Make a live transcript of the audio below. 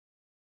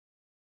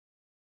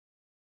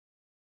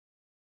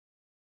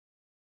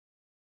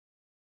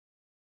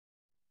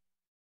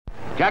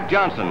Jack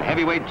Johnson,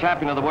 heavyweight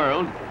champion of the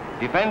world,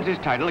 defends his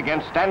title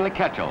against Stanley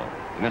Ketchel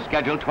in a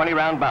scheduled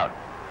 20-round bout.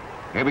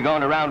 Here we go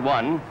into round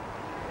one.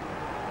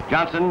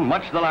 Johnson,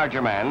 much the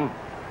larger man.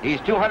 He's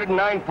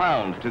 209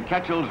 pounds to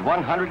Ketchel's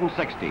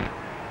 160.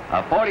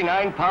 A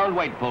 49-pound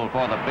weight pull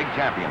for the big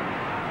champion.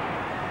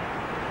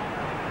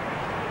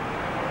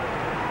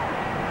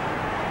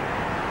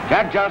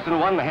 Jack Johnson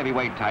won the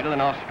heavyweight title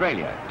in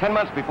Australia 10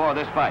 months before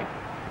this fight,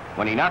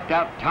 when he knocked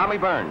out Tommy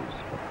Burns.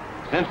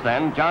 Since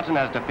then, Johnson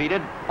has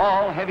defeated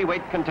all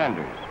heavyweight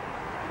contenders.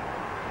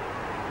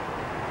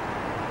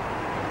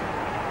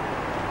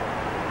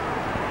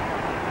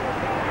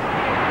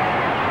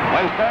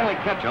 When Stanley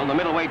Ketchel, the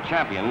middleweight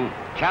champion,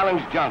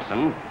 challenged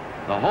Johnson,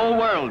 the whole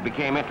world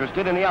became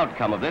interested in the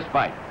outcome of this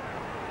fight.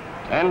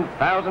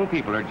 10,000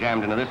 people are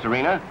jammed into this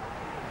arena.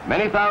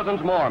 Many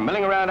thousands more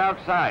milling around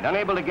outside,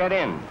 unable to get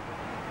in.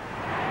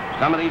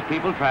 Some of these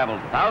people traveled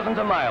thousands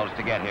of miles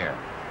to get here.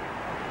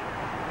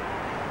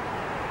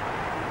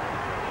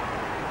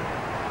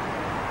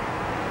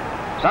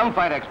 Some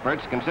fight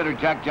experts consider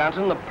Jack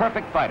Johnson the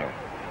perfect fighter.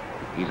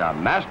 He's a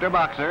master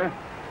boxer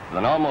with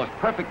an almost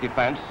perfect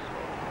defense,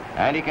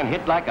 and he can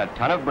hit like a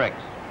ton of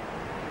bricks.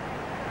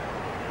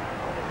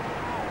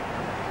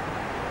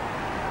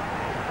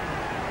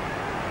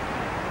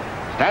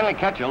 Stanley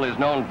Ketchel is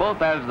known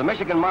both as the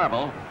Michigan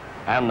Marvel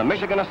and the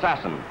Michigan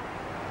Assassin.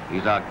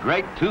 He's a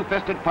great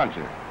two-fisted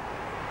puncher.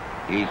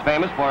 He's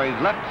famous for his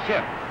left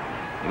shift,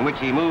 in which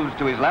he moves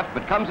to his left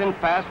but comes in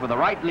fast with a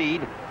right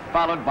lead,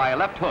 followed by a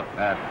left hook,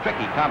 a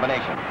tricky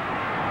combination.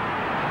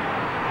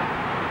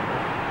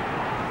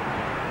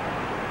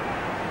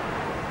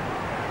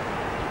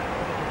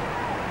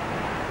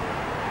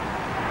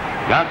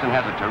 Johnson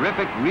has a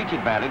terrific reach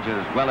advantage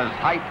as well as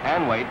height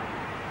and weight.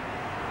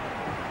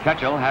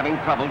 Ketchel having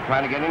trouble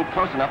trying to get in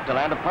close enough to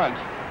land a punch.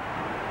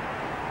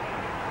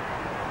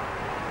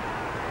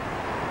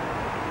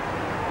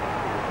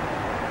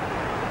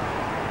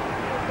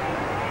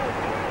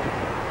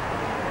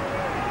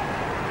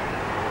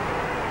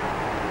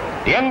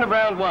 The end of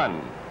round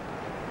one.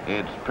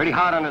 It's pretty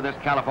hot under this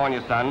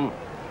California sun,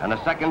 and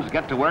the seconds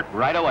get to work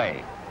right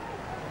away.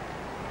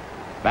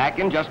 Back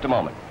in just a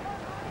moment.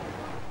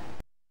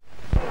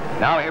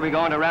 Now here we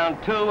go into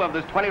round two of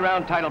this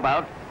 20-round title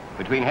bout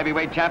between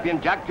heavyweight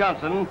champion Jack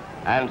Johnson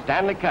and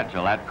Stanley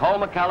Ketchel at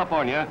Colma,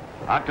 California,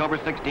 October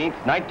 16th,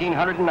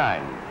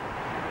 1909.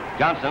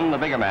 Johnson, the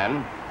bigger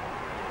man.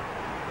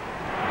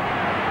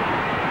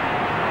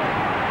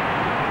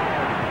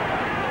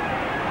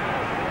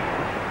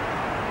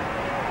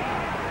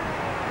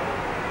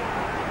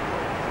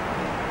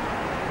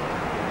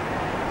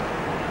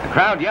 The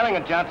crowd yelling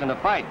at Johnson to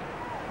fight.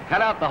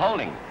 Cut out the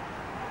holding.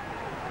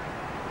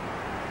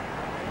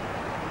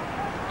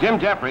 Jim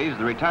Jeffries,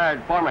 the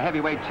retired former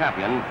heavyweight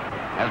champion,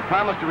 has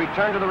promised to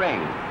return to the ring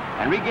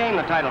and regain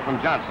the title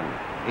from Johnson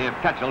if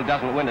Ketchel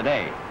doesn't win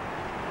today.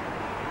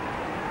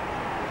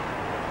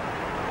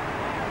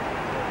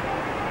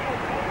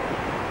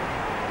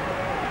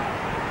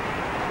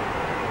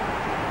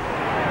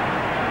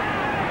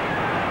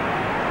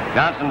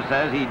 Johnson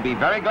says he'd be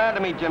very glad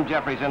to meet Jim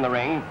Jeffries in the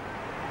ring.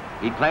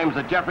 He claims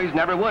that Jeffries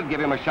never would give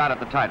him a shot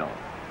at the title,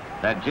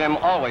 that Jim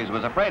always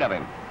was afraid of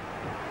him.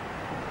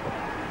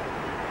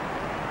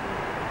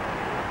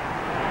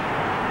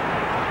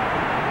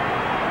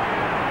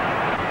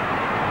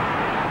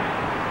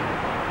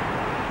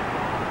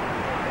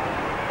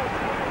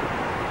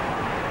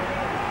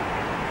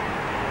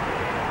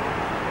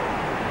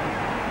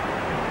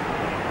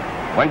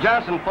 When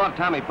Johnson fought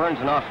Tommy Burns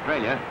in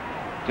Australia,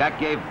 Jack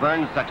gave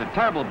Burns such a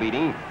terrible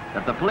beating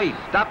that the police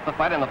stopped the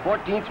fight in the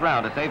 14th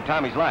round to save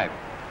Tommy's life.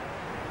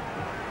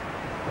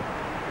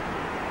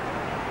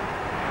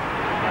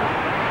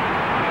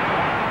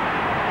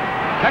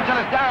 Ketchel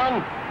is down.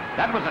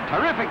 That was a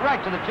terrific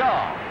right to the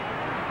jaw.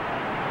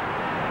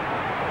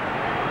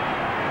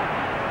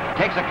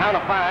 Takes a count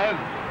of 5.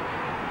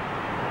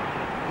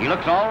 He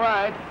looks all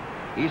right.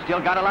 He's still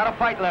got a lot of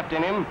fight left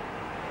in him.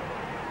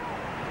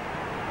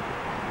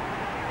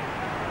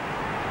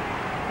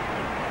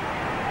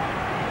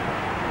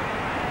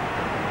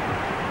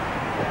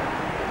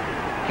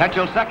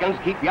 Ketchel's seconds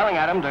keep yelling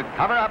at him to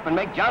cover up and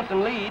make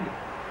Johnson lead.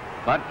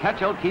 But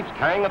Ketchel keeps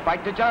carrying the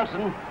fight to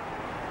Johnson.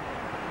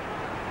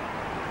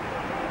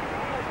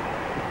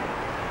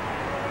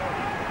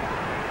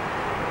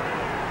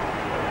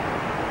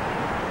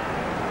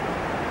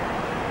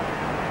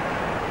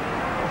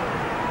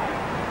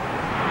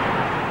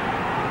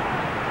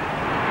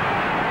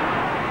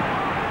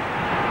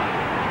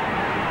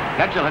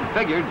 Ketchel had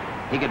figured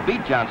he could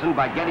beat Johnson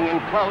by getting in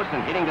close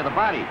and hitting to the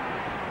body,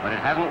 but it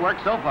hasn't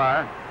worked so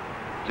far.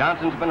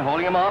 Johnson's been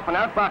holding him off and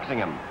outboxing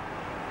him.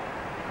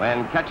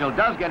 When Ketchel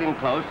does get in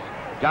close,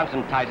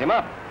 Johnson ties him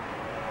up.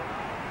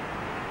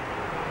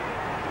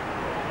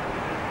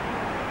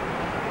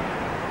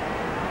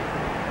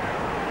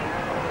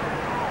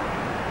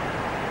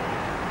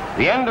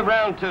 The end of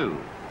round two.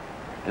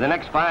 In the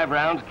next 5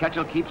 rounds,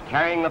 Ketchel keeps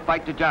carrying the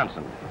fight to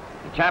Johnson.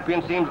 The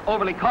champion seems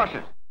overly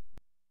cautious.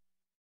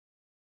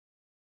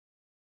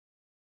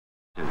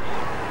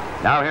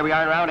 Now here we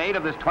are in round 8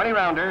 of this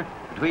 20-rounder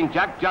between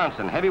Jack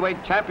Johnson,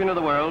 heavyweight champion of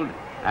the world,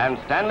 and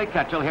Stanley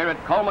Ketchel here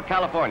at Colma,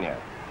 California.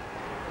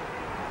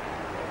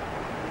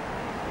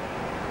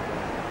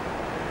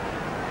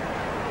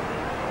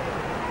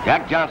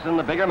 Jack Johnson,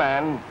 the bigger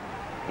man,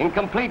 in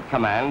complete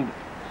command,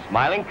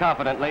 smiling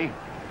confidently,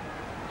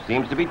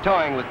 seems to be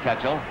toying with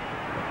Ketchel.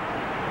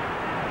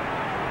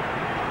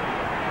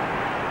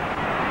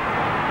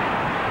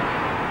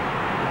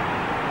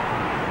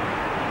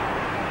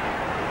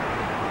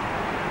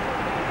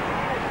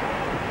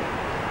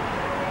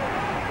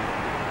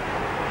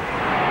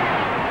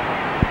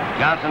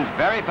 Johnson's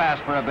very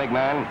fast for a big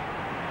man.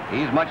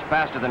 He's much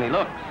faster than he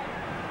looks.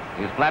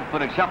 His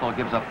flat-footed shuffle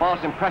gives a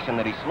false impression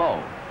that he's slow.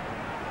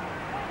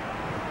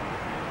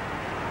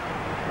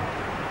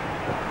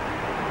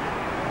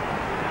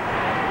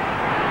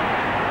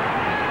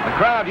 The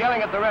crowd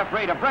yelling at the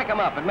referee to break him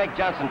up and make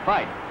Johnson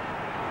fight.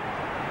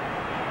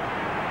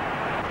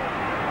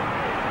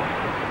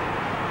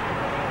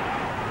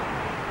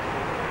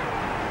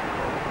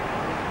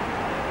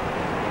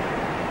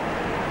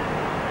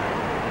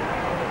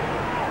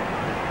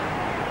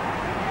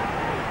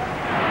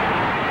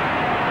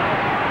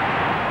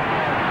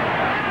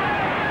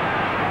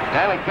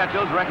 Stanley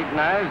Ketchel's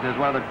recognized as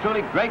one of the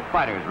truly great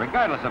fighters,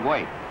 regardless of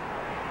weight.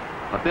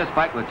 But this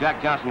fight with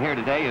Jack Johnson here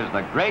today is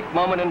the great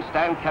moment in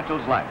Stan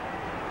Ketchel's life.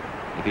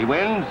 If he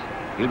wins,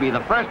 he'll be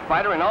the first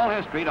fighter in all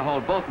history to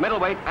hold both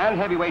middleweight and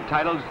heavyweight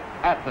titles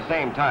at the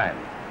same time.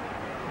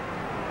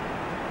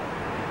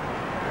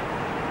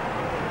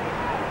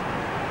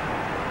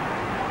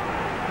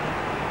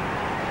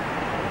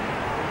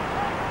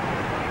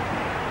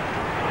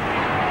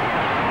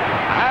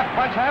 A half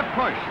punch, half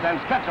push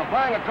sends Ketchel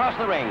flying across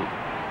the ring.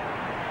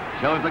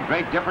 Shows the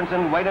great difference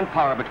in weight and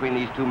power between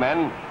these two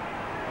men.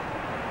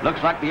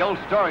 Looks like the old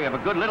story of a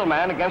good little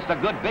man against a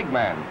good big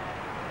man.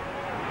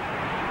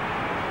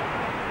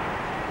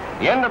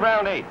 The end of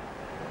round 8.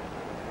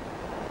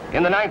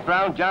 In the 9th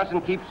round,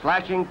 Johnson keeps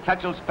slashing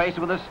Ketchel's face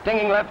with a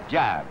stinging left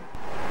jab.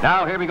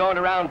 Now here we go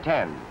into round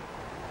 10.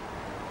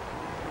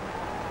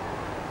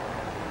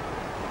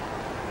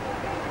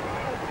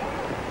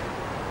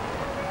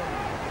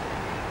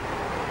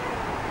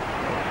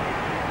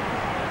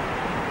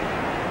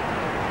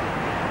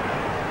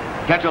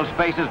 Ketchel's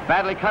face is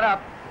badly cut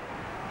up,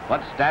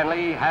 but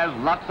Stanley has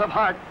lots of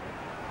heart.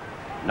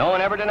 No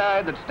one ever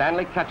denied that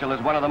Stanley Ketchel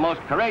is one of the most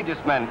courageous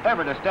men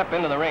ever to step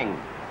into the ring.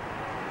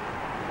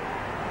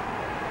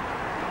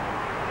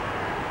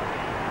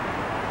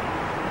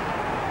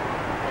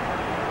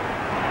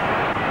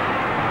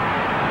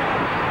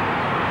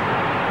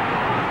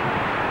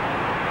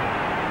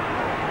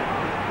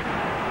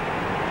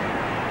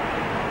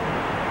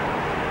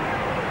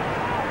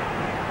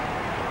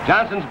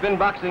 Johnson's been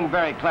boxing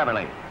very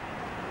cleverly.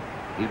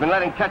 He's been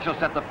letting Ketchel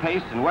set the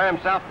pace and wear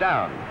himself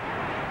down.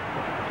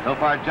 So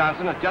far,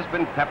 Johnson has just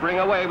been peppering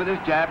away with his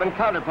jab and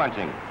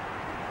counterpunching.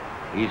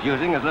 He's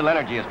using as little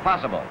energy as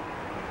possible.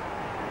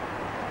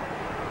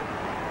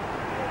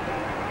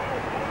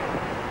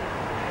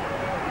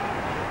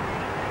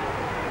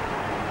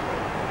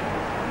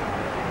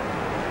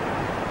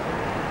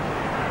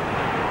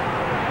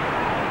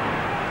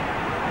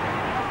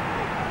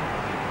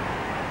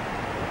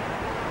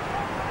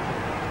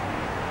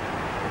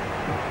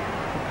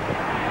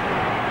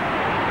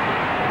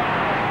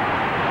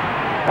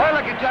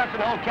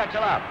 Johnson hold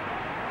Ketchel out.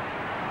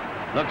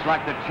 Looks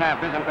like the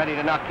champ isn't ready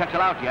to knock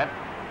Ketchel out yet.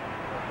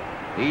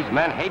 These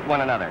men hate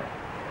one another.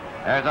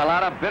 There's a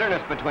lot of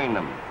bitterness between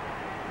them.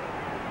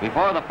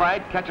 Before the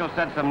fight, Ketchel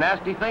said some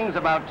nasty things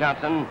about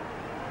Johnson,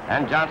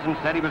 and Johnson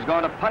said he was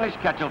going to punish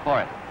Ketchel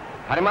for it,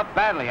 cut him up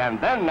badly, and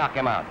then knock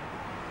him out.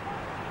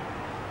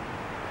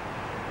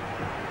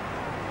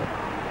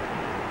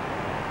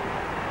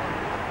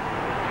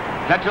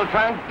 Ketchel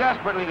trying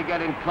desperately to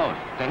get in close,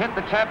 to hit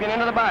the champion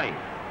into the body.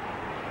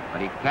 But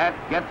he can't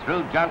get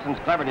through Johnson's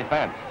clever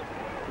defense.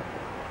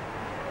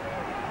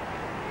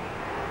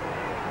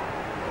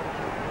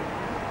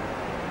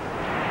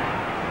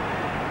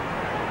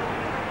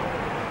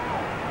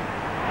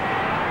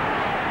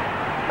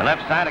 The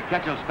left side of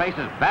Ketchel's face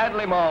is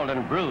badly mauled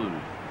and bruised.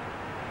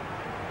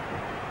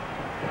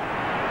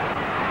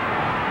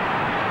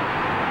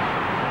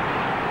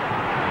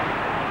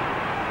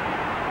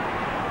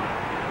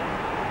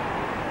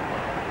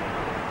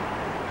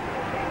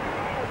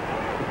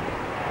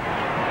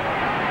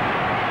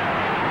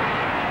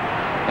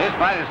 This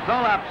fight is so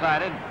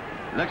lopsided,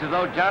 it looks as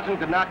though Johnson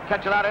could knock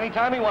Ketchel out any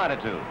time he wanted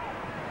to.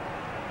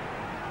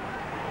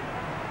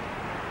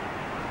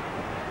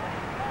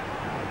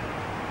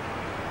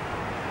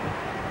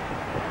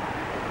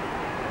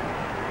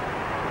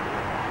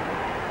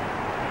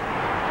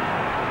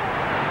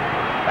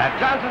 That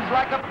Johnson's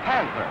like a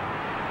panther.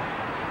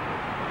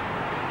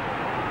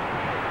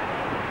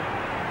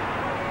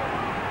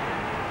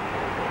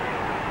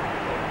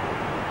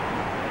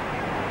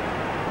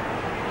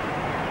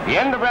 The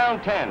end of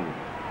round 10.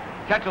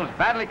 Ketchel's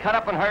badly cut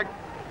up and hurt,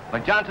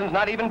 but Johnson's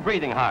not even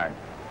breathing hard.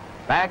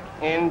 Back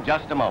in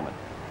just a moment.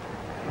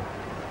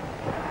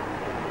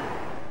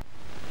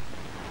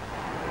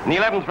 In the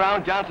 11th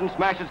round, Johnson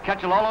smashes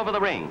Ketchel all over the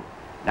ring.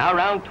 Now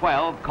round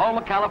 12,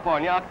 Colma,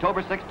 California,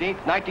 October 16th,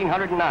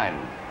 1909.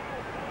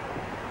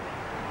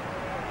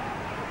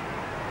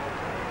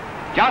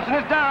 Johnson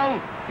is down.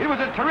 It was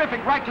a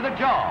terrific right to the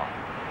jaw.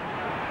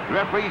 The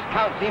referee's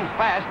count seems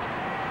fast.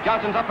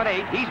 Johnson's up at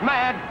 8. He's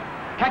mad.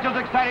 Ketchel's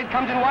excited,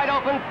 comes in wide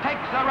open,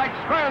 takes a right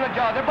square in the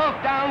jaw. They're both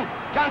down.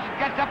 Johnson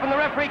gets up and the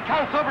referee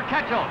counts over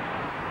Ketchel.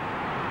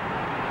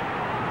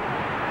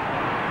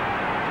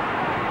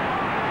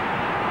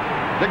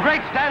 The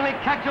great Stanley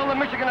Ketchel, the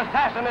Michigan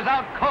assassin, is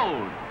out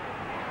cold.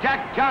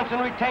 Jack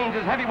Johnson retains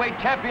his heavyweight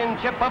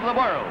championship of the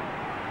world.